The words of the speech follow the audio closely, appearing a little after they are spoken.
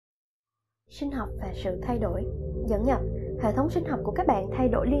Sinh học và sự thay đổi. Dẫn nhập, hệ thống sinh học của các bạn thay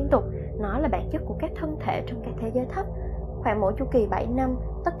đổi liên tục. Nó là bản chất của các thân thể trong các thế giới thấp. Khoảng mỗi chu kỳ 7 năm,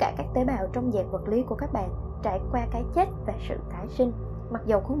 tất cả các tế bào trong dạng vật lý của các bạn trải qua cái chết và sự tái sinh, mặc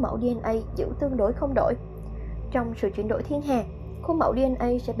dầu khuôn mẫu DNA giữ tương đối không đổi. Trong sự chuyển đổi thiên hà, khuôn mẫu DNA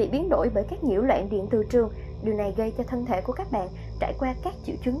sẽ bị biến đổi bởi các nhiễu loạn điện từ trường. Điều này gây cho thân thể của các bạn trải qua các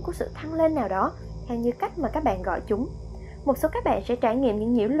triệu chứng của sự thăng lên nào đó, theo như cách mà các bạn gọi chúng. Một số các bạn sẽ trải nghiệm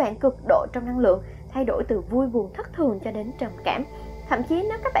những nhiễu loạn cực độ trong năng lượng, thay đổi từ vui buồn thất thường cho đến trầm cảm. Thậm chí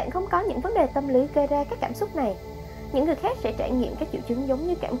nếu các bạn không có những vấn đề tâm lý gây ra các cảm xúc này. Những người khác sẽ trải nghiệm các triệu chứng giống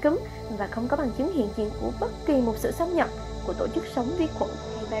như cảm cúm và không có bằng chứng hiện diện của bất kỳ một sự xâm nhập của tổ chức sống, vi khuẩn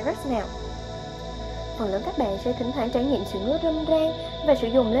hay virus nào. Phần lớn các bạn sẽ thỉnh thoảng trải nghiệm sự ngứa râm ran và sự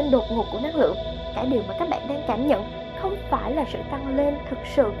dồn lên đột ngột của năng lượng. Cái điều mà các bạn đang cảm nhận không phải là sự tăng lên thực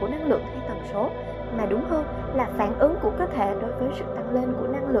sự của năng lượng hay tần số, mà đúng hơn là phản ứng của cơ thể đối với sự tăng lên của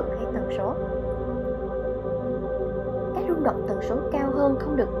năng lượng hay tần số. Các rung động tần số cao hơn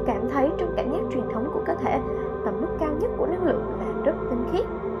không được cảm thấy trong cảm giác truyền thống của cơ thể. Tầm mức cao nhất của năng lượng là rất tinh khiết,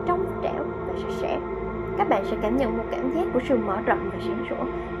 trong trẻo và sạch sẽ. Các bạn sẽ cảm nhận một cảm giác của sự mở rộng và sáng sủa,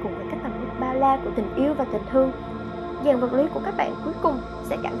 cùng với các tầm mức bao la của tình yêu và tình thương. Dạng vật lý của các bạn cuối cùng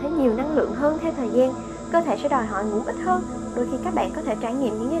sẽ cảm thấy nhiều năng lượng hơn theo thời gian. Cơ thể sẽ đòi hỏi ngủ ít hơn. Đôi khi các bạn có thể trải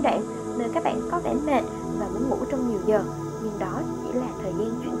nghiệm những giai đoạn nơi các bạn có vẻ mệt và muốn ngủ trong nhiều giờ, nhưng đó chỉ là thời gian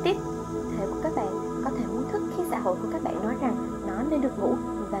chuyển tiếp. Thể của các bạn có thể muốn thức khi xã hội của các bạn nói rằng nó nên được ngủ,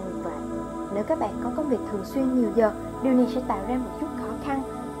 và ngược lại. Nếu các bạn có công việc thường xuyên nhiều giờ, điều này sẽ tạo ra một chút khó khăn.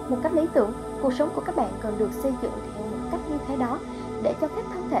 Một cách lý tưởng, cuộc sống của các bạn cần được xây dựng theo một cách như thế đó, để cho phép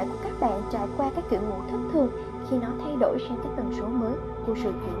thân thể của các bạn trải qua các kiểu ngủ thất thường khi nó thay đổi sang các tần số mới của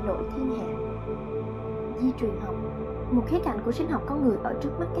sự chuyển đổi thiên hà. Di truyền học. Một khía cạnh của sinh học con người ở trước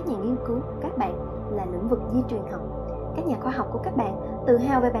mắt các nhà nghiên cứu của các bạn là lĩnh vực di truyền học. Các nhà khoa học của các bạn tự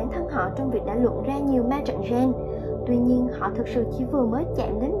hào về bản thân họ trong việc đã luận ra nhiều ma trận gen. Tuy nhiên, họ thực sự chỉ vừa mới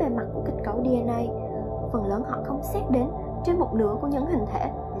chạm đến bề mặt của kết cấu DNA. Phần lớn họ không xét đến trên một nửa của những hình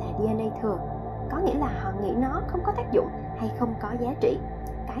thể là DNA thừa. Có nghĩa là họ nghĩ nó không có tác dụng hay không có giá trị.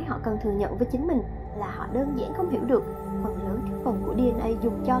 Cái họ cần thừa nhận với chính mình là họ đơn giản không hiểu được phần lớn các phần của DNA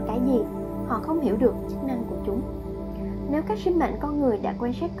dùng cho cái gì. Họ không hiểu được chức năng của chúng. Nếu các sinh mệnh con người đã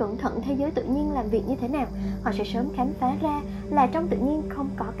quan sát cẩn thận thế giới tự nhiên làm việc như thế nào, họ sẽ sớm khám phá ra là trong tự nhiên không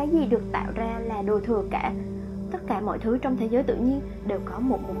có cái gì được tạo ra là đồ thừa cả. Tất cả mọi thứ trong thế giới tự nhiên đều có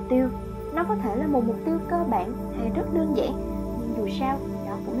một mục tiêu. Nó có thể là một mục tiêu cơ bản hay rất đơn giản, nhưng dù sao,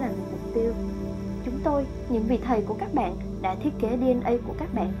 đó cũng là một mục tiêu. Chúng tôi, những vị thầy của các bạn, đã thiết kế DNA của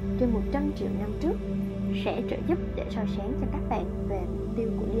các bạn trên 100 triệu năm trước, sẽ trợ giúp để soi sáng cho các bạn về mục tiêu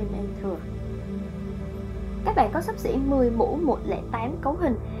của DNA thừa. Các bạn có xấp xỉ 10 mũ 108 cấu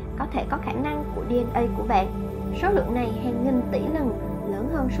hình có thể có khả năng của DNA của bạn. Số lượng này hàng nghìn tỷ lần lớn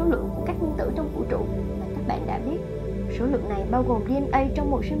hơn số lượng của các nguyên tử trong vũ trụ mà các bạn đã biết. Số lượng này bao gồm DNA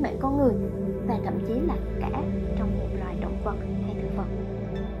trong một sinh mệnh con người và thậm chí là cả trong một loài động vật hay thực vật.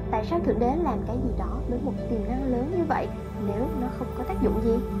 Tại sao Thượng Đế làm cái gì đó với một tiềm năng lớn như vậy nếu nó không có tác dụng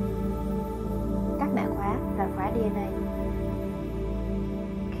gì? Các mã khóa và khóa DNA.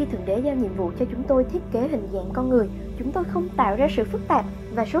 Khi Thượng Đế giao nhiệm vụ cho chúng tôi thiết kế hình dạng con người, chúng tôi không tạo ra sự phức tạp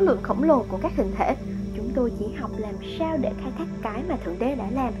và số lượng khổng lồ của các hình thể. Chúng tôi chỉ học làm sao để khai thác cái mà Thượng Đế đã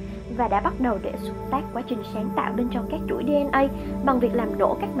làm và đã bắt đầu để xuất phát quá trình sáng tạo bên trong các chuỗi DNA bằng việc làm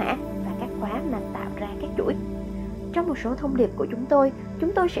nổ các mã và các khóa mà tạo ra các chuỗi. Trong một số thông điệp của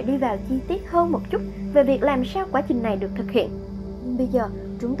chúng tôi sẽ đi vào chi tiết hơn một chút về việc làm sao quá trình này được thực hiện. Nhưng bây giờ,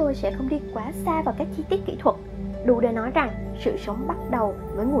 chúng tôi sẽ không đi quá xa vào các chi tiết kỹ thuật. Đủ để nói rằng sự sống bắt đầu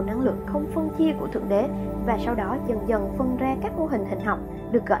với nguồn năng lượng không phân chia của Thượng Đế và sau đó dần dần phân ra các mô hình hình học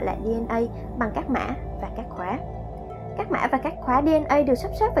được gọi là DNA bằng các mã và các khóa. Các mã và các khóa DNA được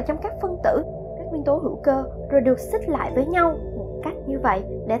sắp xếp vào trong các phân tử, các nguyên tố hữu cơ rồi được xích lại với nhau một cách như vậy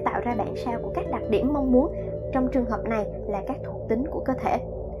để tạo ra bản sao của các đặc điểm mong muốn. Trong trường hợp này là các thuộc tính của cơ thể.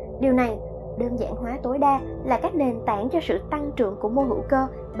 Điều này đơn giản hóa tối đa là các nền tảng cho sự tăng trưởng của mô hữu cơ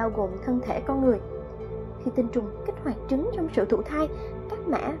bao gồm thân thể con người. Khi tinh trùng kích hoạt trứng trong sự thụ thai, các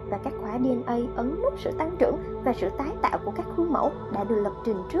mã và các khóa DNA ấn nút sự tăng trưởng và sự tái tạo của các khuôn mẫu đã được lập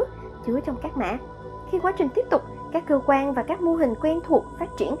trình trước chứa trong các mã. Khi quá trình tiếp tục, các cơ quan và các mô hình quen thuộc phát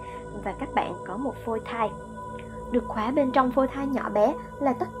triển và các bạn có một phôi thai. Được khóa bên trong phôi thai nhỏ bé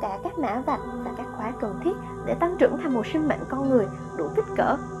là tất cả các mã vạch và các khóa cần thiết để tăng trưởng thành một sinh mệnh con người đủ kích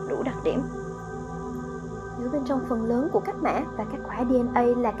cỡ, đủ đặc điểm. Chứa bên trong phần lớn của các mã và các khóa DNA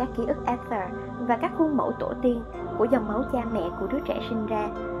là các ký ức ether và các khuôn mẫu tổ tiên của dòng máu cha mẹ của đứa trẻ sinh ra.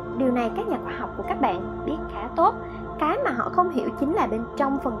 Điều này các nhà khoa học của các bạn biết khá tốt. Cái mà họ không hiểu chính là bên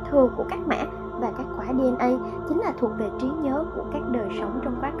trong phần thừa của các mã và các khóa DNA chính là thuộc về trí nhớ của các đời sống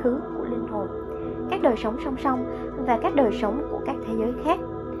trong quá khứ của linh hồn, các đời sống song song và các đời sống của các thế giới khác.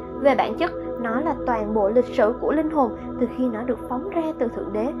 Về bản chất, nó là toàn bộ lịch sử của linh hồn từ khi nó được phóng ra từ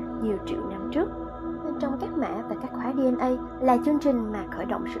Thượng Đế nhiều triệu năm trước. Bên trong các mã và các khóa DNA là chương trình mà khởi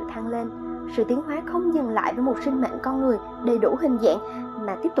động sự thăng lên. Sự tiến hóa không dừng lại với một sinh mệnh con người đầy đủ hình dạng,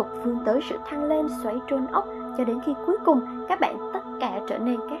 mà tiếp tục vươn tới sự thăng lên xoáy trôn ốc cho đến khi cuối cùng các bạn tất cả trở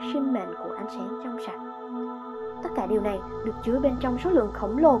nên các sinh mệnh của ánh sáng trong sạch. Tất cả điều này được chứa bên trong số lượng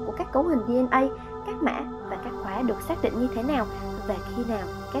khổng lồ của các cấu hình DNA, các mã và các khóa được xác định như thế nào và khi nào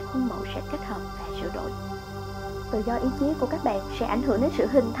các khuôn mẫu sẽ kết hợp và sửa đổi. Tự do ý chí của các bạn sẽ ảnh hưởng đến sự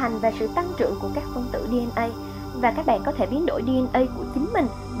hình thành và sự tăng trưởng của các phân tử DNA, và các bạn có thể biến đổi DNA của chính mình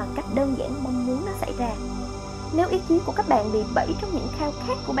bằng cách đơn giản mong muốn nó xảy ra. Nếu ý chí của các bạn bị bẫy trong những khao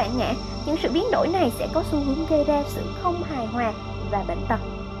khát của bản ngã, những sự biến đổi này sẽ có xu hướng gây ra sự không hài hòa và bệnh tật.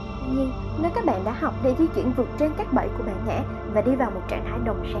 Tuy nhiên, nếu các bạn đã học để di chuyển vượt trên các bẫy của bản ngã và đi vào một trạng thái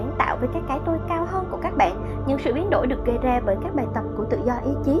đồng sáng tạo với các cái tôi cao hơn của các bạn, những sự biến đổi được gây ra bởi các bài tập của tự do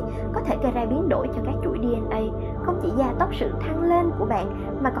ý chí có thể gây ra biến đổi cho các chuỗi DNA, không chỉ gia tốc sự thăng lên của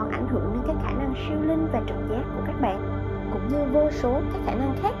bạn mà còn ảnh hưởng đến các khả năng siêu linh và trực giác của các bạn, cũng như vô số các khả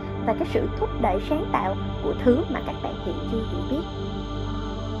năng khác và cái sự thúc đẩy sáng tạo của thứ mà các bạn hiện chưa hiểu biết.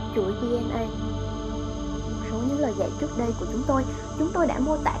 Chuỗi DNA. Một số những lời dạy trước đây của chúng tôi đã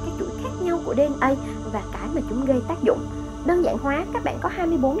mô tả các chuỗi khác nhau của DNA và cái mà chúng gây tác dụng. Đơn giản hóa, các bạn có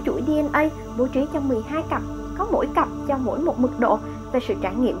 24 chuỗi DNA bố trí trong 12 cặp, có mỗi cặp cho mỗi một mật độ về sự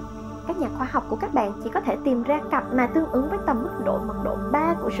trải nghiệm. Các nhà khoa học của các bạn chỉ có thể tìm ra cặp mà tương ứng với tầm mật độ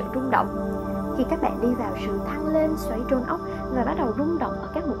 3 của sự rung động. Khi các bạn đi vào sự thăng lên xoáy trôn ốc và bắt đầu rung động ở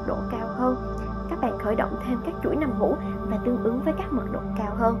các mật độ cao hơn, các bạn khởi động thêm các chuỗi nằm ngủ và tương ứng với các mật độ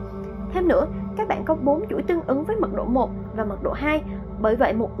cao hơn. Thêm nữa, các bạn có 4 chuỗi tương ứng với mật độ 1 và mật độ 2. Bởi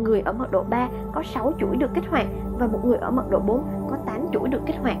vậy, một người ở mật độ 3 có 6 chuỗi được kích hoạt và một người ở mật độ 4 có 8 chuỗi được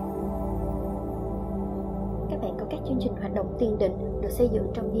kích hoạt. Các bạn có các chương trình hoạt động tiền định được xây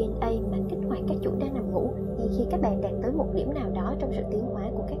dựng trong DNA mà kích hoạt các chuỗi đang nằm ngủ ngay khi các bạn đạt tới một điểm nào đó trong sự tiến hóa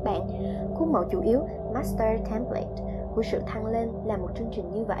của các bạn. Khuôn mẫu chủ yếu Master Template của sự thăng lên là một chương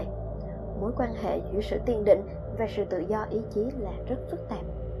trình như vậy. Mối quan hệ giữa sự tiền định và sự tự do ý chí là rất phức tạp,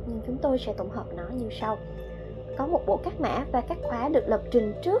 nhưng chúng tôi sẽ tổng hợp nó như sau. Có một bộ các mã và các khóa được lập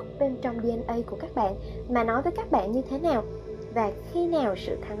trình trước bên trong DNA của các bạn mà nói với các bạn như thế nào và khi nào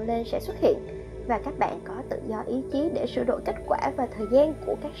sự thăng lên sẽ xuất hiện, và các bạn có tự do ý chí để sửa đổi kết quả và thời gian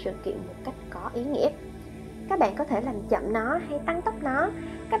của các sự kiện một cách có ý nghĩa. Các bạn có thể làm chậm nó hay tăng tốc nó.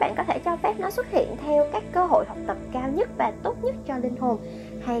 Các bạn có thể cho phép nó xuất hiện theo các cơ hội học tập cao nhất và tốt nhất cho linh hồn,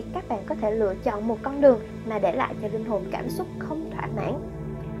 hay các bạn có thể lựa chọn một con đường mà để lại cho linh hồn cảm xúc không thỏa mãn.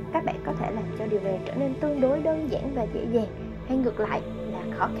 Các bạn có thể làm cho điều này trở nên tương đối đơn giản và dễ dàng, hay ngược lại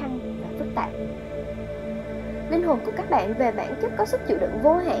là khó khăn và phức tạp. Linh hồn của các bạn về bản chất có sức chịu đựng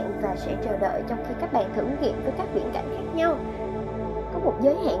vô hạn và sẽ chờ đợi trong khi các bạn thử nghiệm với các viễn cảnh khác nhau. Có một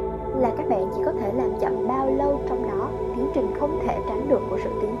giới hạn là các bạn chỉ có thể làm chậm bao lâu trong đó, tiến trình không thể tránh được của sự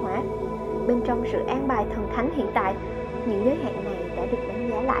tiến hóa. Bên trong sự an bài thần thánh hiện tại, những giới hạn này đã được đánh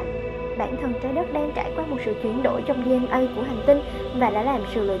giá lại. Bản thân trái đất đang trải qua một sự chuyển đổi trong DNA của hành tinh và đã làm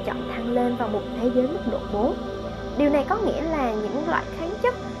sự lựa chọn thăng lên vào một thế giới mức độ 4. Điều này có nghĩa là những loại khoáng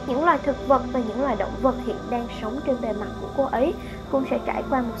chất, những loài thực vật và những loài động vật hiện đang sống trên bề mặt của cô ấy cũng sẽ trải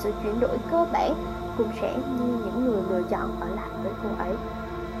qua một sự chuyển đổi cơ bản, cũng sẽ như những người lựa chọn ở lại với cô ấy.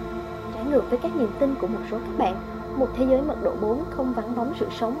 Trái ngược với các niềm tin của một số các bạn, một thế giới mật độ 4 không vắng bóng sự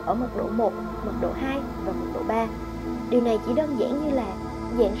sống ở mật độ 1, mật độ 2 và mật độ 3. Điều này chỉ đơn giản như là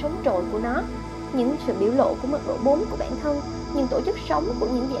dạng sống trội của nó, những sự biểu lộ của mật độ 4 của bản thân, những tổ chức sống của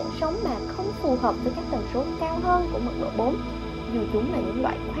những dạng sống mà không phù hợp với các tần số cao hơn của mật độ 4, dù chúng là những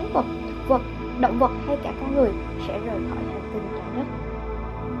loại khoáng vật, thực vật, động vật hay cả con người sẽ rời khỏi hành tinh trái đất.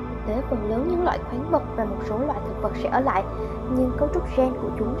 Thực tế, phần lớn những loại khoáng vật và một số loại thực vật sẽ ở lại, nhưng cấu trúc gen của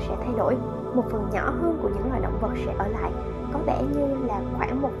chúng sẽ thay đổi. Một phần nhỏ hơn của những loài động vật sẽ ở lại, có vẻ như là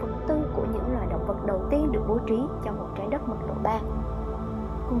khoảng 1/4 của những loài động vật đầu tiên được bố trí trong một trái đất mật độ 3.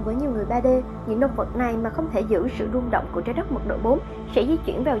 Cùng với nhiều người 3D, những động vật này mà không thể giữ sự rung động của trái đất mật độ 4 sẽ di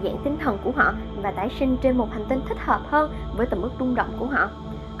chuyển vào dạng tinh thần của họ và tái sinh trên một hành tinh thích hợp hơn với tầm mức rung động của họ.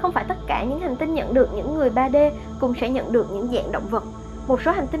 Không phải tất cả những hành tinh nhận được những người 3D cũng sẽ nhận được những dạng động vật. Một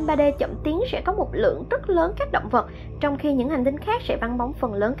số hành tinh 3D chậm tiến sẽ có một lượng rất lớn các động vật, trong khi những hành tinh khác sẽ vắng bóng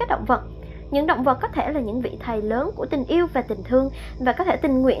phần lớn các động vật. Những động vật có thể là những vị thầy lớn của tình yêu và tình thương và có thể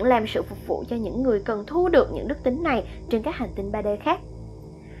tình nguyện làm sự phục vụ cho những người cần thu được những đức tính này trên các hành tinh 3D khác.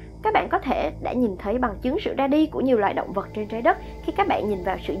 Các bạn có thể đã nhìn thấy bằng chứng sự ra đi của nhiều loài động vật trên trái đất khi các bạn nhìn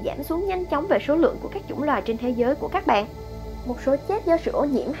vào sự giảm xuống nhanh chóng về số lượng của các chủng loài trên thế giới của các bạn. Một số chết do sự ô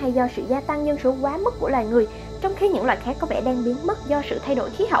nhiễm hay do sự gia tăng dân số quá mức của loài người, trong khi những loài khác có vẻ đang biến mất do sự thay đổi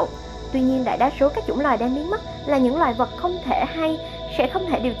khí hậu. Tuy nhiên, đại đa số các chủng loài đang biến mất là những loài vật không thể hay sẽ không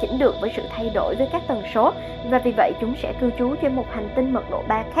thể điều chỉnh được với sự thay đổi với các tần số, và vì vậy chúng sẽ cư trú trên một hành tinh mật độ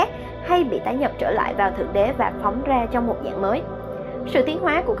 3 khác, hay bị tái nhập trở lại vào Thượng Đế và phóng ra trong một dạng mới. Sự tiến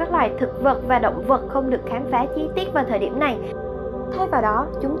hóa của các loài thực vật và động vật không được khám phá chi tiết vào thời điểm này. Thay vào đó,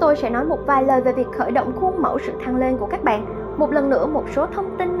 chúng tôi sẽ nói một vài lời về việc khởi động khuôn mẫu sự thăng lên của các bạn. Một lần nữa, một số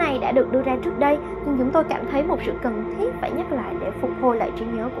thông tin này đã được đưa ra trước đây, nhưng chúng tôi cảm thấy một sự cần thiết phải nhắc lại để phục hồi lại trí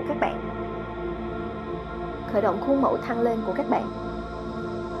nhớ của các bạn. Khởi động khuôn mẫu thăng lên của các bạn.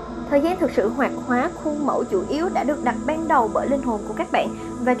 Thời gian thực sự hoạt hóa khuôn mẫu chủ yếu đã được đặt ban đầu bởi linh hồn của các bạn,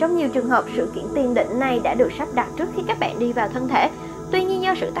 và trong nhiều trường hợp, sự kiện tiền định này đã được sắp đặt trước khi các bạn đi vào thân thể. Tuy nhiên,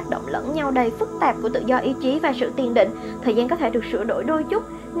 do sự tác động lẫn nhau đầy phức tạp của tự do ý chí và sự tiền định, thời gian có thể được sửa đổi đôi chút.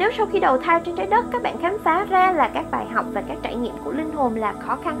 Nếu sau khi đầu thai trên trái đất, các bạn khám phá ra là các bài học và các trải nghiệm của linh hồn là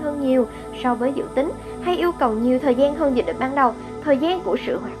khó khăn hơn nhiều so với dự tính, hay yêu cầu nhiều thời gian hơn dự định ban đầu, thời gian của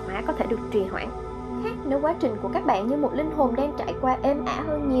sự hoạt hóa có thể được trì hoãn. Khác nếu quá trình của các bạn như một linh hồn đang trải qua êm ả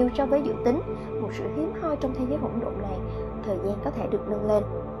hơn nhiều so với dự tính, một sự hiếm hoi trong thế giới hỗn độn này, thời gian có thể được nâng lên.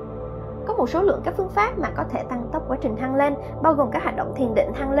 Có một số lượng các phương pháp mà có thể tăng tốc quá trình thăng lên, bao gồm các hoạt động thiền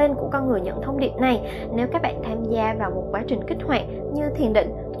định thăng lên của con người nhận thông điệp này. Nếu các bạn tham gia vào một quá trình kích hoạt như thiền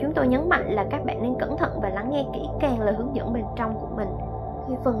định, chúng tôi nhấn mạnh là các bạn nên cẩn thận và lắng nghe kỹ càng lời hướng dẫn bên trong của mình.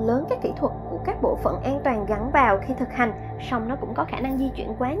 Khi phần lớn các kỹ thuật của các bộ phận an toàn gắn vào khi thực hành, song nó cũng có khả năng di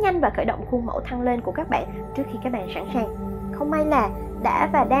chuyển quá nhanh và khởi động khuôn mẫu thăng lên của các bạn trước khi các bạn sẵn sàng. Không may là đã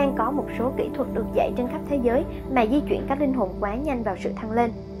và đang có một số kỹ thuật được dạy trên khắp thế giới mà di chuyển các linh hồn quá nhanh vào sự thăng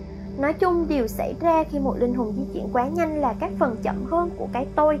lên. Nói chung, điều xảy ra khi một linh hồn di chuyển quá nhanh là các phần chậm hơn của cái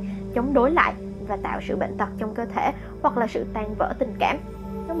tôi chống đối lại và tạo sự bệnh tật trong cơ thể hoặc là sự tan vỡ tình cảm.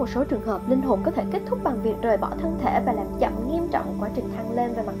 Trong một số trường hợp, linh hồn có thể kết thúc bằng việc rời bỏ thân thể và làm chậm nghiêm trọng quá trình thăng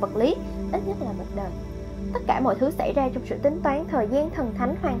lên về mặt vật lý, ít nhất là một đời. Tất cả mọi thứ xảy ra trong sự tính toán thời gian thần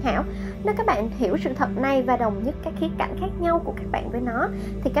thánh hoàn hảo. Nếu các bạn hiểu sự thật này và đồng nhất các khía cạnh khác nhau của các bạn với nó,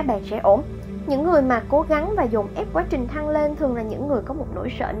 thì các bạn sẽ ổn. Những người mà cố gắng và dồn ép quá trình thăng lên thường là những người có một nỗi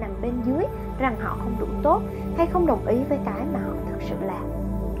sợ nằm bên dưới rằng họ không đủ tốt hay không đồng ý với cái mà họ thực sự là.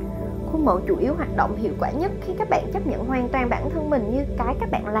 Khuôn mẫu chủ yếu hoạt động hiệu quả nhất khi các bạn chấp nhận hoàn toàn bản thân mình như cái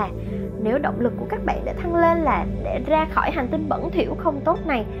các bạn là. Nếu động lực của các bạn để thăng lên là để ra khỏi hành tinh bẩn thỉu không tốt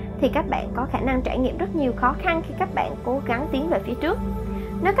này, thì các bạn có khả năng trải nghiệm rất nhiều khó khăn khi các bạn cố gắng tiến về phía trước.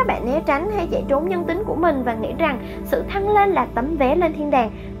 Nếu các bạn né tránh hay chạy trốn nhân tính của mình và nghĩ rằng sự thăng lên là tấm vé lên thiên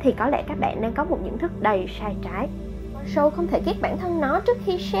đàng, thì có lẽ các bạn đang có một nhận thức đầy sai trái. Con sâu không thể ghét bản thân nó trước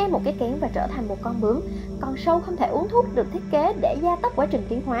khi xe một cái kén và trở thành một con bướm. Con sâu không thể uống thuốc được thiết kế để gia tốc quá trình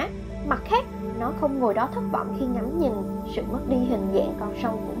tiến hóa. Mặt khác, nó không ngồi đó thất vọng khi ngắm nhìn sự mất đi hình dạng con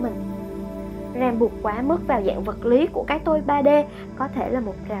sâu của mình. Ràng buộc quá mức vào dạng vật lý của cái tôi 3D có thể là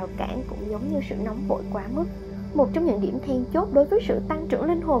một rào cản, cũng giống như sự nóng vội quá mức. Một trong những điểm then chốt đối với sự tăng trưởng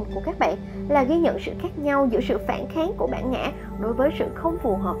linh hồn của các bạn là ghi nhận sự khác nhau giữa sự phản kháng của bản ngã đối với sự không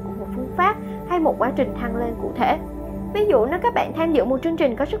phù hợp của một phương pháp hay một quá trình thăng lên cụ thể. Ví dụ, nếu các bạn tham dự một chương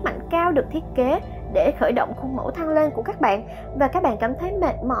trình có sức mạnh cao được thiết kế để khởi động khuôn mẫu thăng lên của các bạn và các bạn cảm thấy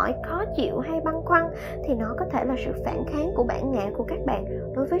mệt mỏi, khó chịu hay băn khoăn, thì nó có thể là sự phản kháng của bản ngã của các bạn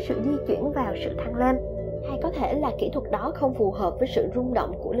đối với sự di chuyển vào sự thăng lên, hay có thể là kỹ thuật đó không phù hợp với sự rung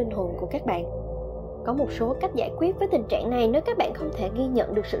động của linh hồn của các bạn. Có một số cách giải quyết với tình trạng này nếu các bạn không thể ghi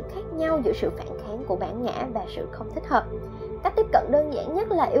nhận được sự khác nhau giữa sự phản kháng của bản ngã và sự không thích hợp. Cách tiếp cận đơn giản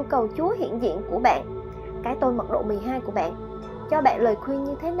nhất là yêu cầu Chúa hiện diện của bạn, cái tôi mật độ 12 của bạn, cho bạn lời khuyên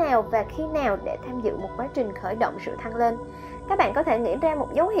như thế nào và khi nào để tham dự một quá trình khởi động sự thăng lên. Các bạn có thể nghĩ ra một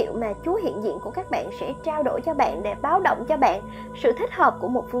dấu hiệu mà Chúa hiện diện của các bạn sẽ trao đổi cho bạn để báo động cho bạn sự thích hợp của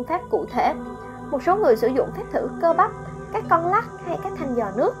một phương pháp cụ thể. Một số người sử dụng phép thử cơ bắp, các con lắc hay các thanh giò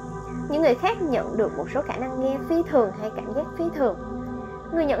nước. Những người khác nhận được một số khả năng nghe phi thường hay cảm giác phi thường.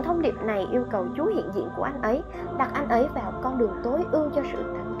 Người nhận thông điệp này yêu cầu Chúa hiện diện của anh ấy, đặt anh ấy vào con đường tối ưu cho sự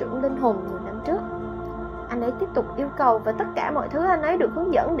tăng trưởng linh hồn nhiều năm trước. Anh ấy tiếp tục yêu cầu và tất cả mọi thứ anh ấy được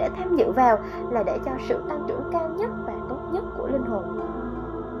hướng dẫn để tham dự vào là để cho sự tăng trưởng cao nhất và tốt nhất của linh hồn.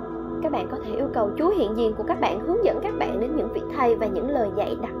 Các bạn có thể yêu cầu Chúa hiện diện của các bạn hướng dẫn các bạn đến những vị thầy và những lời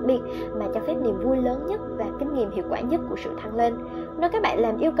dạy đặc biệt mà cho phép niềm vui lớn nhất và kinh nghiệm hiệu quả nhất của sự thăng lên. Nếu các bạn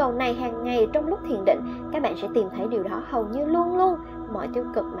làm yêu cầu này hàng ngày trong lúc thiền định, các bạn sẽ tìm thấy điều đó hầu như luôn luôn. Mọi tiêu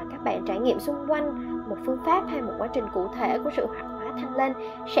cực mà các bạn trải nghiệm xung quanh một phương pháp hay một quá trình cụ thể của sự hoạt hóa thăng lên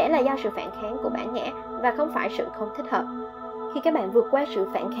sẽ là do sự phản kháng của bản ngã và không phải sự không thích hợp. Khi các bạn vượt qua sự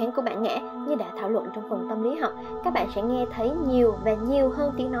phản kháng của bản ngã, như đã thảo luận trong phần tâm lý học, các bạn sẽ nghe thấy nhiều và nhiều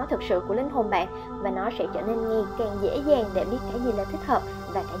hơn tiếng nói thực sự của linh hồn bạn, và nó sẽ trở nên ngày càng dễ dàng để biết cái gì là thích hợp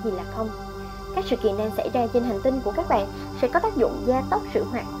và cái gì là không. Các sự kiện đang xảy ra trên hành tinh của các bạn sẽ có tác dụng gia tốc sự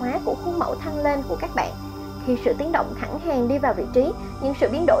hoạt hóa của khuôn mẫu thăng lên của các bạn. Khi sự tiếng động thẳng hàng đi vào vị trí, những sự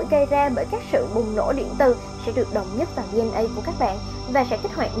biến đổi gây ra bởi các sự bùng nổ điện từ sẽ được đồng nhất vào DNA của các bạn và sẽ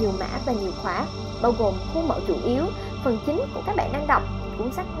kích hoạt nhiều mã và nhiều khóa, bao gồm khuôn mẫu chủ yếu, phần chính của các bạn đang đọc.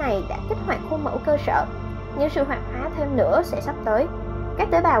 Cuốn sách này đã kích hoạt khuôn mẫu cơ sở. Những sự hoạt hóa thêm nữa sẽ sắp tới. Các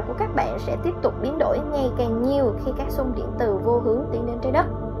tế bào của các bạn sẽ tiếp tục biến đổi ngày càng nhiều khi các xung điện từ vô hướng tiến đến trái đất.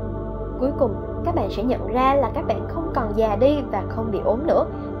 Cuối cùng, các bạn sẽ nhận ra là các bạn không còn già đi và không bị ốm nữa.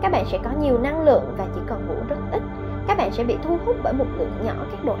 Các bạn sẽ có nhiều năng lượng và chỉ cần ngủ rất ít. Các bạn sẽ bị thu hút bởi một lượng nhỏ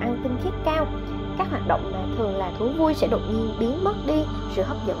các đồ ăn tinh khiết cao. Các hoạt động mà thường là thú vui sẽ đột nhiên biến mất đi sự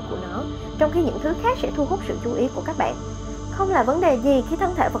hấp dẫn của nó, trong khi những thứ khác sẽ thu hút sự chú ý của các bạn. Không là vấn đề gì khi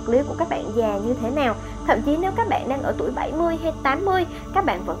thân thể vật lý của các bạn già như thế nào. Thậm chí nếu các bạn đang ở tuổi 70 hay 80, các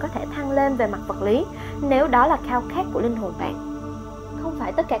bạn vẫn có thể thăng lên về mặt vật lý, nếu đó là khao khát của linh hồn bạn. Không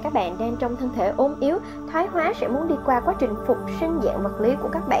phải tất cả các bạn đang trong thân thể ốm yếu, thoái hóa sẽ muốn đi qua quá trình phục sinh dạng vật lý của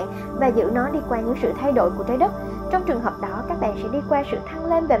các bạn và giữ nó đi qua những sự thay đổi của trái đất. Trong trường hợp đó, các bạn sẽ đi qua sự thăng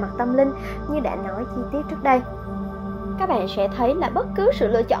lên về mặt tâm linh như đã nói chi tiết trước đây. Các bạn sẽ thấy là bất cứ sự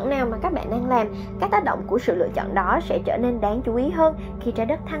lựa chọn nào mà các bạn đang làm, các tác động của sự lựa chọn đó sẽ trở nên đáng chú ý hơn khi trái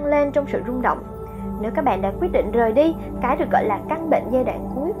đất thăng lên trong sự rung động. Nếu các bạn đã quyết định rời đi, cái được gọi là căn bệnh giai đoạn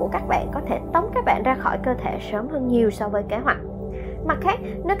cuối của các bạn có thể tống các bạn ra khỏi cơ thể sớm hơn nhiều so với kế hoạch. Mặt khác,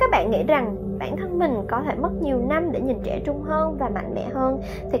 nếu các bạn nghĩ rằng bản thân mình có thể mất nhiều năm để nhìn trẻ trung hơn và mạnh mẽ hơn,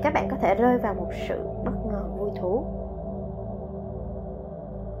 thì các bạn có thể rơi vào một sự bất ngờ vui thú.